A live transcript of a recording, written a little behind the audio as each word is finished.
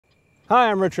Hi,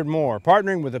 I'm Richard Moore,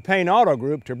 partnering with the Payne Auto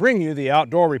Group to bring you the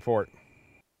Outdoor Report.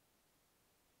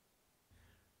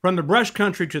 From the brush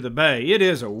country to the bay, it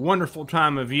is a wonderful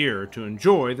time of year to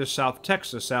enjoy the South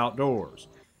Texas outdoors.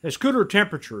 As cooler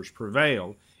temperatures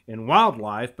prevail and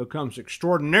wildlife becomes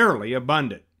extraordinarily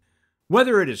abundant.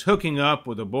 Whether it is hooking up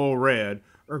with a bull red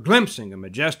or glimpsing a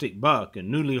majestic buck and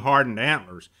newly hardened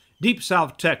antlers, deep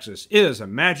South Texas is a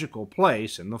magical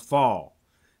place in the fall.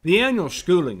 The annual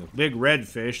schooling of big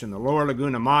redfish in the lower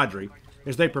Laguna Madre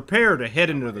as they prepare to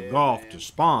head into the Gulf to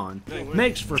spawn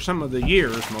makes for some of the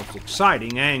year's most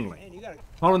exciting angling.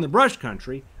 While in the brush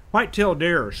country, white-tailed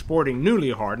deer are sporting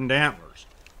newly hardened antlers.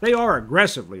 They are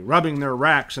aggressively rubbing their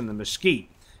racks in the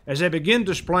mesquite as they begin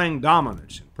displaying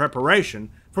dominance in preparation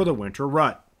for the winter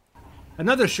rut.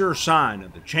 Another sure sign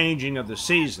of the changing of the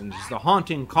seasons is the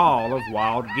haunting call of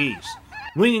wild geese,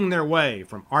 winging their way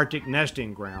from Arctic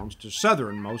nesting grounds to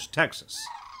southernmost Texas.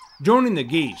 Joining the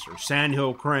geese are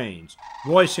sandhill cranes,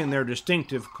 voicing their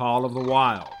distinctive call of the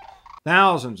wild.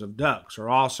 Thousands of ducks are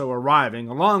also arriving,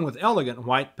 along with elegant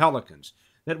white pelicans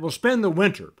that will spend the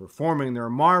winter performing their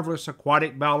marvelous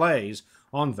aquatic ballets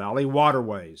on valley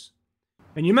waterways.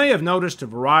 And you may have noticed a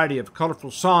variety of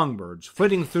colorful songbirds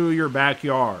flitting through your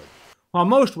backyard. While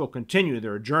most will continue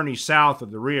their journey south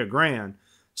of the Rio Grande,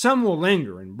 some will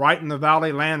linger and brighten the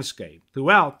valley landscape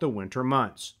throughout the winter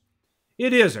months.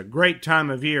 It is a great time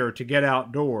of year to get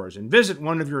outdoors and visit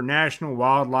one of your national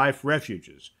wildlife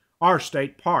refuges, our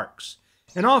state parks.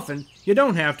 And often, you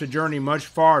don't have to journey much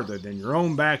farther than your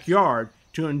own backyard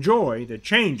to enjoy the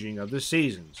changing of the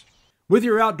seasons. With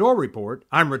your Outdoor Report,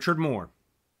 I'm Richard Moore.